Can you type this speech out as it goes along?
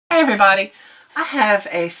everybody, I have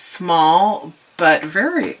a small but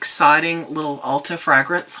very exciting little Ulta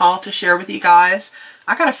fragrance haul to share with you guys.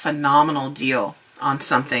 I got a phenomenal deal on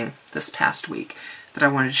something this past week that I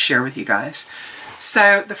wanted to share with you guys.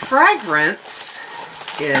 So the fragrance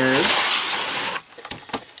is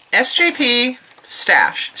SJP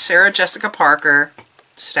Stash, Sarah Jessica Parker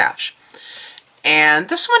Stash. And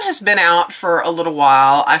this one has been out for a little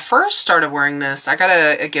while. I first started wearing this. I got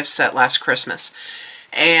a gift set last Christmas.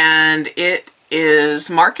 And it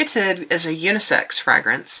is marketed as a unisex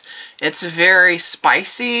fragrance. It's very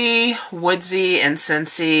spicy, woodsy,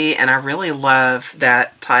 incensey, and I really love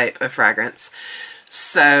that type of fragrance.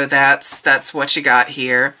 So that's what you got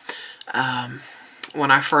here.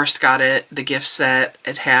 When I first got it, the gift set,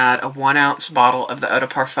 it had a 1-ounce bottle of the Eau de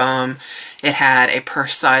Parfum. It had a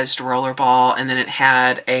purse-sized roller ball, and then it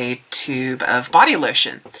had a tube of body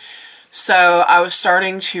lotion. So I was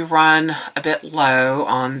starting to run a bit low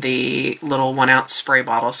on the little 1-ounce spray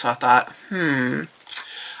bottle, so I thought, I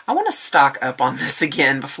want to stock up on this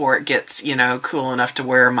again before it gets, you know, cool enough to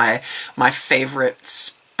wear my favorite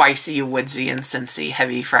spicy, woodsy, and scentsy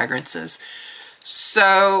heavy fragrances.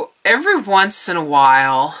 So every once in a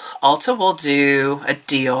while, Ulta will do a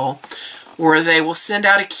deal where they will send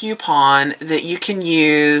out a coupon that you can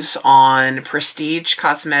use on prestige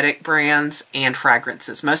cosmetic brands and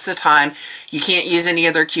fragrances. Most of the time, you can't use any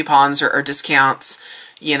of their coupons or discounts,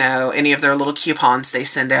 you know, any of their little coupons they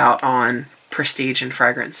send out on prestige and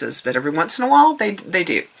fragrances. But every once in a while, they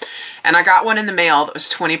do. And I got one in the mail that was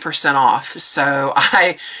 20% off. So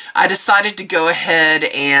I decided to go ahead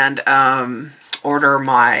and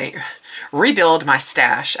rebuild my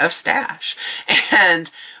stash of stash. And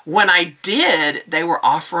when I did, they were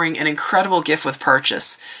offering an incredible gift with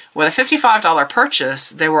purchase. With a $55 purchase,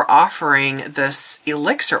 they were offering this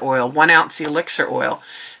Elixir Oil, 1-ounce Elixir Oil.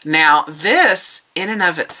 Now, this, in and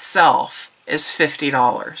of itself, is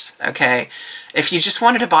 $50, okay? If you just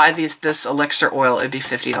wanted to buy this Elixir Oil, it'd be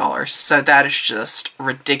 $50. So that is just a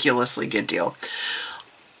ridiculously good deal.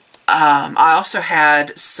 I also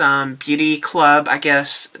had some Beauty Club, I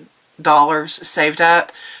guess, dollars saved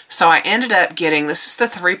up. So I ended up getting, this is the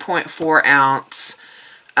 3.4 ounce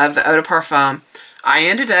of the Eau de Parfum. I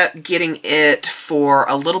ended up getting it for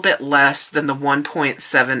a little bit less than the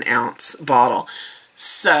 1.7 ounce bottle.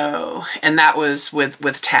 So, and that was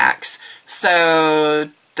with tax. So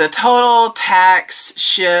the total tax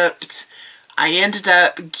shipped, I ended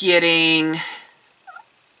up getting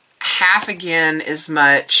half again as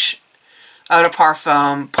much Eau de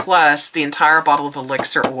Parfum plus the entire bottle of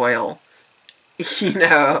Elixir Oil, you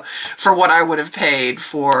know, for what I would have paid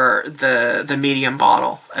for the medium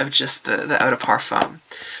bottle of just the Eau de Parfum.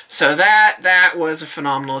 So that was a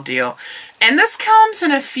phenomenal deal. And this comes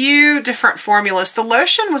in a few different formulas. The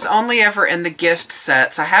lotion was only ever in the gift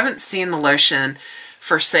sets. I haven't seen the lotion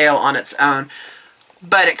for sale on its own.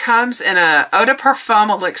 But it comes in a Eau de Parfum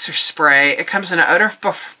Elixir Spray. It comes in an Eau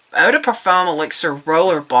de Parfum Elixir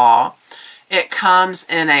Roller Ball. It comes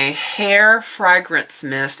in a hair fragrance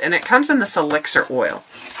mist, and it comes in this Elixir Oil.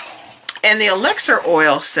 And the Elixir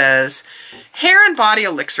Oil says, hair and body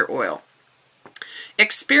Elixir Oil.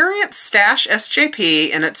 Experience Stash SJP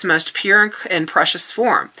in its most pure and precious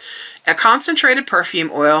form. A concentrated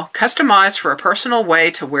perfume oil customized for a personal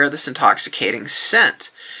way to wear this intoxicating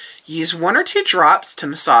scent. Use 1 or 2 drops to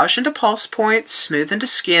massage into pulse points, smooth into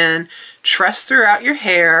skin, tress throughout your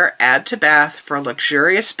hair, add to bath for a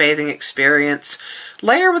luxurious bathing experience.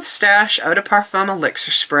 Layer with Stash Eau de Parfum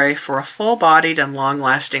Elixir Spray for a full-bodied and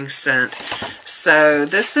long-lasting scent. So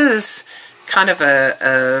this is kind of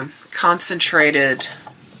a concentrated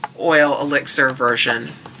oil elixir version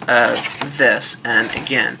of this, and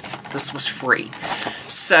again, this was free.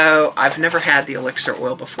 So I've never had the Elixir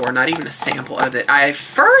Oil before, not even a sample of it. I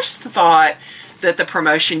first thought that the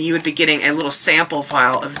promotion, you would be getting a little sample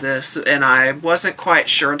vial of this, and I wasn't quite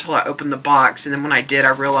sure until I opened the box, and then when I did, I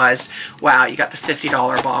realized, wow, you got the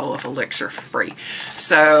 $50 bottle of Elixir free.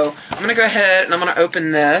 So I'm going to go ahead and I'm going to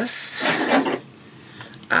open this.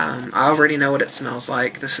 I already know what it smells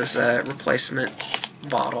like. This is a replacement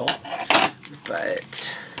bottle,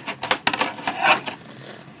 but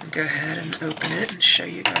I'll go ahead and open it and show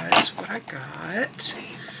you guys what I got.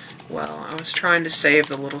 Well, I was trying to save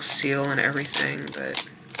the little seal and everything, but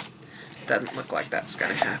it doesn't look like that's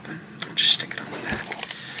going to happen. I'll just stick it on the back.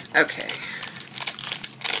 Okay.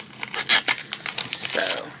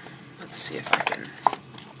 So, let's see if I can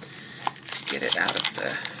get it out of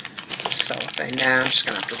the cellophane. Nah, I'm just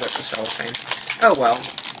going to have to rip the cellophane. Oh well.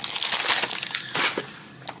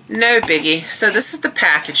 No biggie. So this is the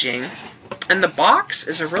packaging. And the box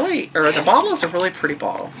is the bottle is a really pretty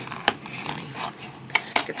bottle.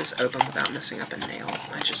 get this open without messing up a nail.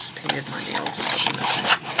 I just painted my nails and opened this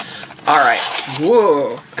one. Alright.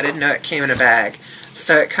 Whoa! I didn't know it came in a bag.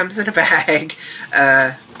 So it comes in a bag.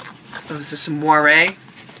 What was this? Moire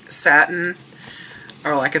satin,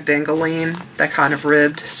 or like a bengaline, that kind of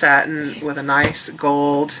ribbed satin with a nice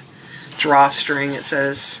gold drawstring. It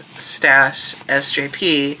says Stash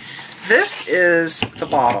SJP. This is the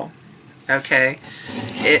bottle. Okay,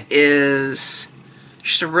 it is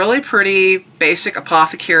just a really pretty basic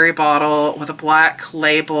apothecary bottle with a black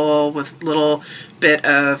label with little bit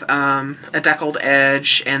of a deckled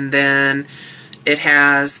edge, and then it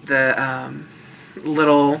has the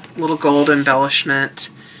little gold embellishment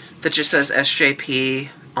that just says SJP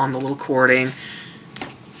on the little cording,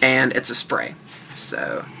 and it's a spray.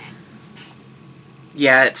 So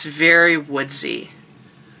yeah, it's very woodsy,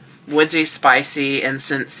 spicy,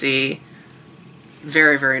 incensey.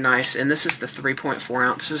 Very, very nice. And this is the 3.4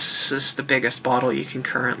 ounces. This is the biggest bottle you can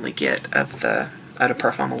currently get of the Eau de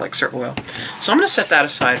Parfum Elixir Oil. So I'm going to set that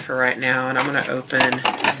aside for right now, and I'm going to open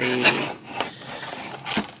the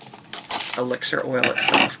Elixir Oil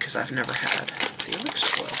itself, because I've never had the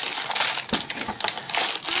Elixir Oil.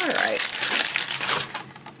 Alright.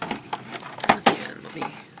 Again, let me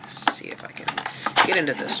see if I can get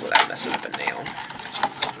into this without messing up a nail.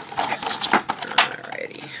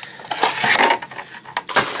 Alrighty.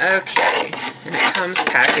 Okay, and it comes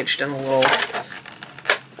packaged in a little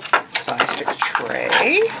plastic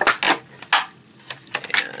tray,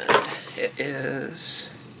 and it is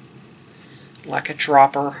like a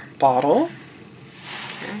dropper bottle.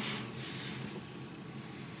 Okay.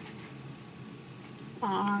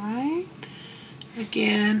 Alright,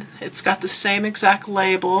 again, it's got the same exact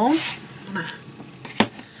label. I'm gonna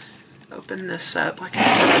open this up. Like I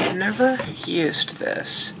said, I've never used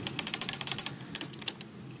this.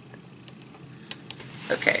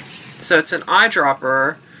 Okay, so it's an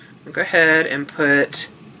eyedropper. I'll go ahead and put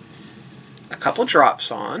a couple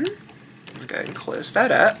drops on. I'll go ahead and close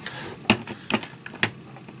that up.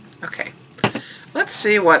 Okay, let's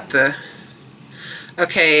see what the...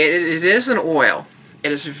 Okay, it is an oil.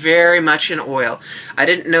 It is very much an oil. I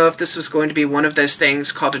didn't know if this was going to be one of those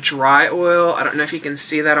things called a dry oil. I don't know if you can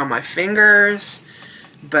see that on my fingers,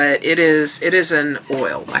 but it is an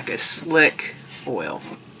oil, like a slick oil.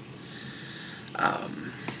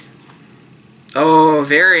 Oh,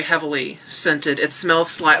 very heavily scented. It smells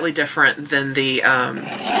slightly different than the Eau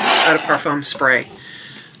de Parfum spray.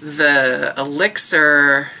 The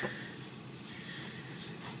Elixir...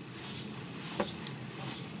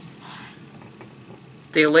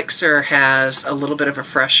 The Elixir has a little bit of a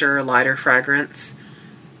fresher, lighter fragrance,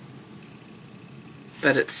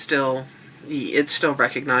 but it's still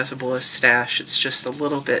recognizable as Stash. It's just a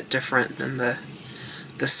little bit different than the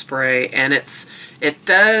spray, and it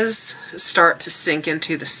does start to sink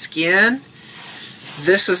into the skin.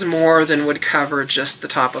 This is more than would cover just the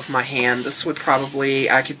top of my hand. This would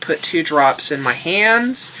probably, I could put 2 drops in my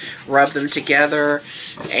hands, rub them together,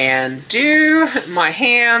 and do my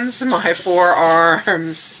hands, my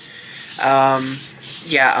forearms.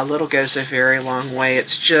 Yeah, a little goes a very long way.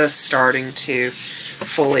 It's just starting to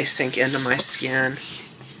fully sink into my skin.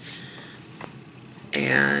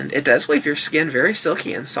 And it does leave your skin very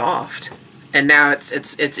silky and soft. And now it's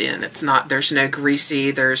in. It's not, there's no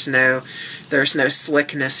greasy, there's no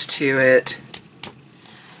slickness to it.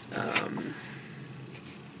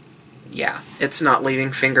 Yeah, it's not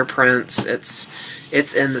leaving fingerprints. It's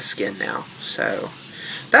in the skin now. So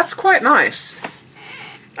that's quite nice.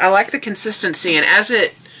 I like the consistency, and as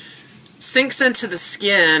it sinks into the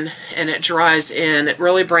skin and it dries in, it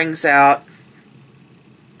really brings out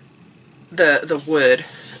the wood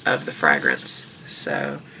of the fragrance.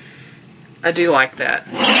 So I do like that.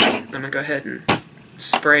 I'm gonna go ahead and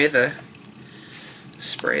spray the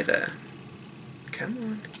come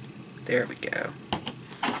on, there we go.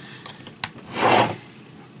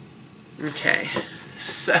 Okay,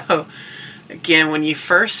 so again, when you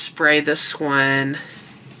first spray this one,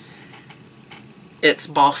 it's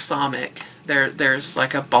balsamic. There's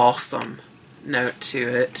like a balsam note to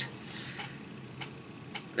it.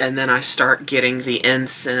 And then I start getting the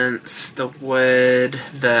incense, the wood,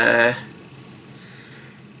 the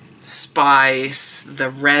spice, the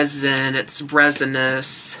resin. It's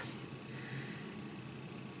resinous.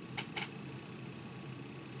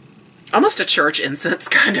 Almost a church incense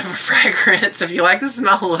kind of a fragrance, if you like the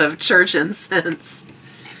smell of church incense.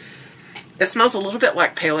 It smells a little bit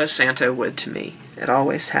like Palo Santo wood to me. It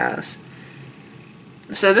always has.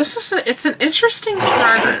 So this is it's an interesting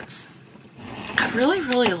fragrance. I really,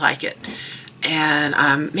 really like it. And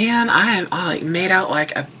man, I am like made out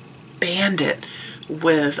like a bandit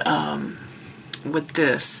with with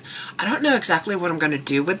this. I don't know exactly what I'm going to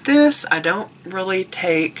do with this. I don't really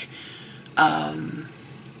take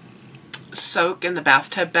soak in the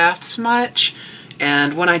bathtub baths much,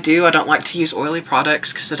 and when I do, I don't like to use oily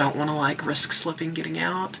products because I don't want to like risk slipping getting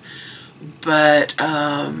out. But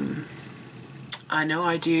I know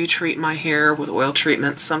I do treat my hair with oil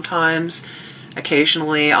treatments sometimes.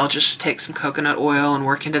 Occasionally I'll just take some coconut oil and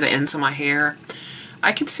work into the ends of my hair.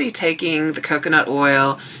 I could see taking the coconut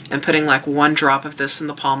oil and putting like 1 drop of this in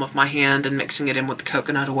the palm of my hand and mixing it in with the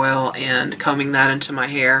coconut oil and combing that into my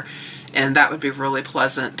hair, and that would be really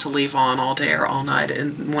pleasant to leave on all day or all night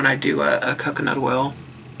and when I do a coconut oil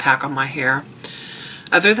pack on my hair.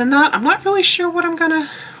 Other than that, I'm not really sure what I'm gonna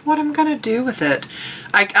do with it.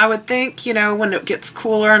 I would think, you know, when it gets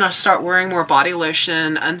cooler and I start wearing more body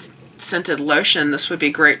lotion, unscented lotion, this would be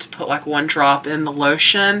great to put like 1 drop in the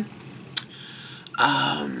lotion.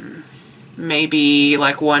 Maybe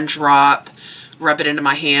like 1 drop, rub it into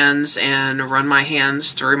my hands and run my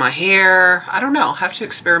hands through my hair. I don't know. I'll have to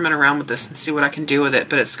experiment around with this and see what I can do with it,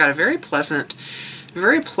 but it's got a very pleasant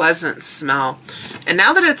smell. And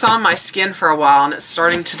now that it's on my skin for a while and it's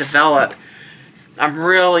starting to develop, I'm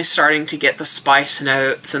really starting to get the spice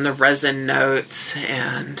notes and the resin notes,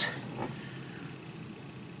 and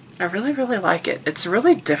I really, really like it. It's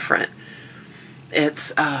really different.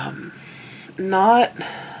 It's not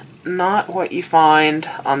what you find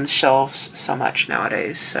on the shelves so much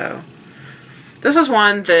nowadays. So this is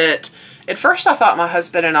one that at first I thought my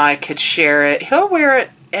husband and I could share it. He'll wear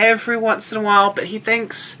it every once in a while, but he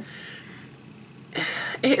thinks,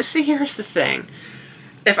 see, here's the thing.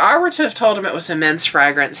 If I were to have told him it was a men's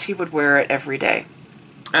fragrance, he would wear it every day.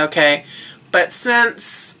 Okay? But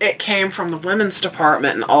since it came from the women's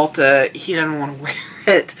department in Ulta, he doesn't want to wear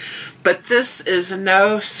it. But this is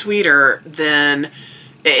no sweeter than,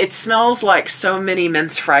 it smells like so many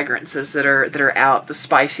men's fragrances that are out, the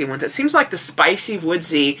spicy ones. It seems like the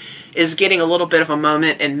spicy-woody is getting a little bit of a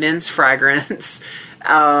moment in men's fragrance.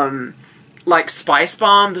 Like Spice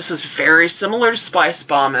Bomb, this is very similar to Spice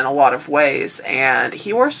Bomb in a lot of ways. And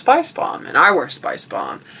he wears Spice Bomb, and I wear Spice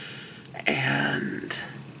Bomb. And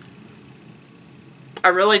I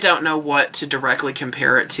really don't know what to directly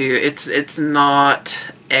compare it to. It's not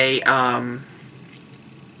a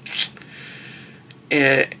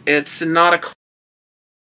it's not a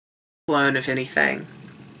clone of anything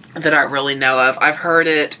that I really know of. I've heard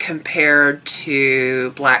it compared to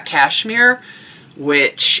Black Cashmere,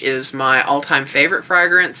 which is my all-time favorite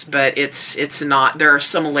fragrance, but it's not. There are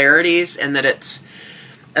similarities in that it's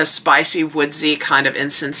a spicy, woodsy kind of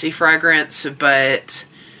incensey fragrance, but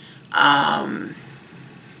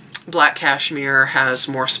Black Cashmere has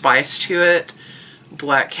more spice to it.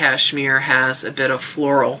 Black Cashmere has a bit of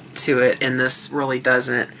floral to it, and this really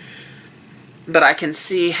doesn't. But I can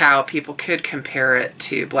see how people could compare it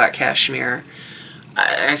to Black Cashmere.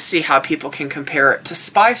 I see how people can compare it to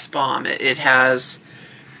Spice Bomb. It has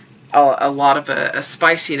a lot of a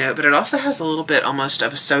spicy note, but it also has a little bit almost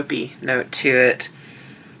of a soapy note to it.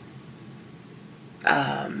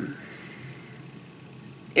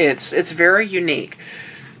 It's very unique.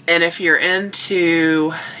 And if you're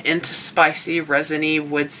into spicy, resiny,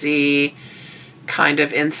 woodsy, kind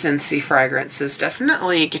of incensey fragrances,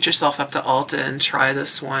 definitely get yourself up to Ulta and try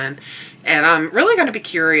this one. And I'm really going to be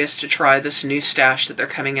curious to try this new stash that they're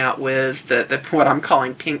coming out with, what I'm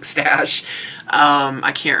calling Pink Stash.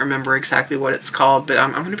 I can't remember exactly what it's called, but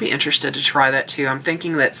I'm going to be interested to try that too. I'm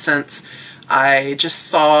thinking that since I just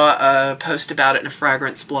saw a post about it in a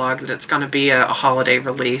fragrance blog, that it's going to be a holiday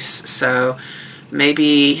release. So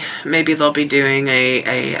maybe they'll be doing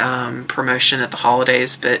a promotion at the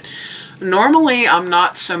holidays. But normally I'm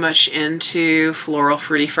not so much into floral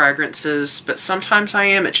fruity fragrances, but sometimes I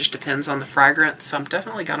am. It just depends on the fragrance. So I'm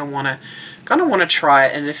definitely gonna want to try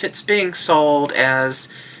it. And if it's being sold as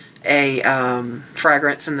a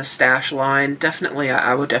fragrance in the Stash line, definitely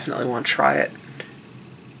I would definitely want to try it.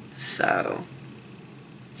 So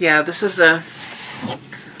yeah, this is a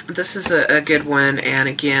good one, and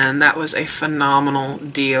again, that was a phenomenal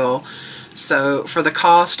deal. So for the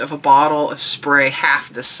cost of a bottle of spray half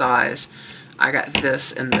this size, I got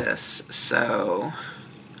this and this. So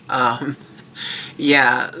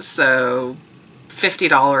yeah, so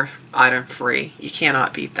 $50 item free. You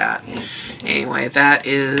cannot beat that. Anyway, that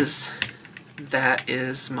is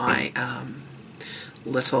my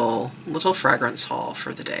little fragrance haul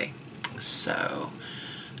for the day. So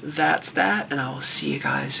that's that, and I will see you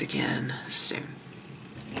guys again soon.